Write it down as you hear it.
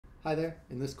Hi there.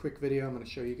 In this quick video, I'm going to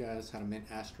show you guys how to mint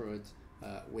asteroids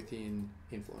within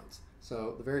Influence.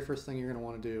 So the very first thing you're going to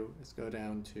want to do is go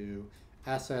down to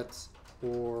Assets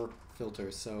or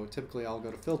Filters. So typically I'll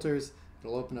go to Filters.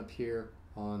 It'll open up here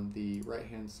on the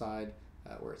right-hand side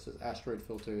where it says Asteroid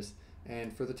Filters.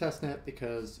 And for the testnet,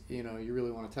 because you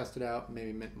really want to test it out,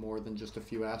 maybe mint more than just a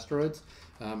few asteroids,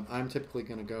 I'm typically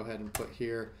going to go ahead and put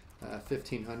here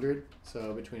 1500.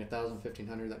 So between 1000 and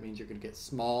 1500, that means you're going to get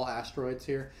small asteroids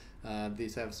here.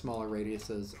 These have smaller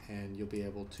radiuses and you'll be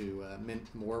able to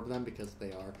mint more of them because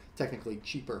they are technically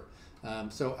cheaper.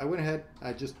 So I went ahead,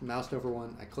 I just moused over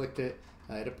one, I clicked it,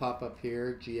 it'll pop up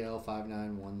here,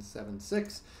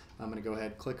 GL59176. I'm going to go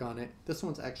ahead, click on it. This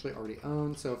one's actually already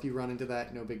owned, so if you run into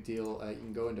that, no big deal. You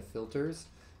can go into filters,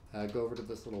 go over to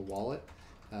this little wallet,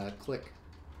 click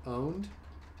owned,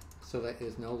 so that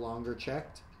is no longer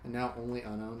checked, and now only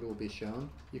unowned will be shown.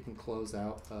 You can close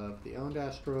out of the owned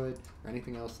asteroid or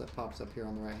anything else that pops up here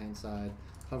on the right hand side,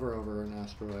 hover over an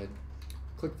asteroid,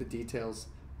 click the details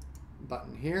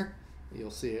button here,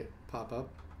 you'll see it pop up.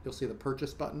 You'll see the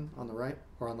purchase button on the right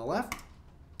or on the left,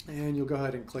 and you'll go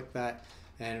ahead and click that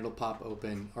and it'll pop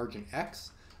open Argent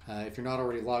X. If you're not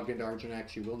already logged into Argent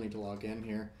X, you will need to log in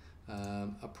here.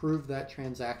 Approve that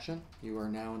transaction. You are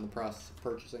now in the process of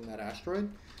purchasing that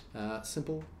asteroid.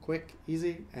 Simple, quick,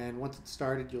 easy, and once it's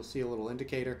started, you'll see a little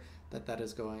indicator that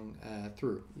is going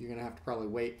through. You're going to have to probably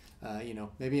wait,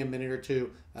 maybe a minute or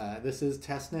two. This is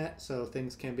testnet, so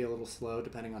things can be a little slow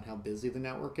depending on how busy the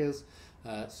network is.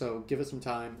 So give it some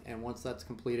time, and once that's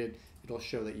completed, it'll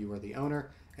show that you are the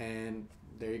owner, and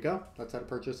there you go. That's how to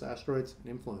purchase asteroids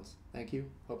in Influence. Thank you.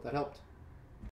 Hope that helped.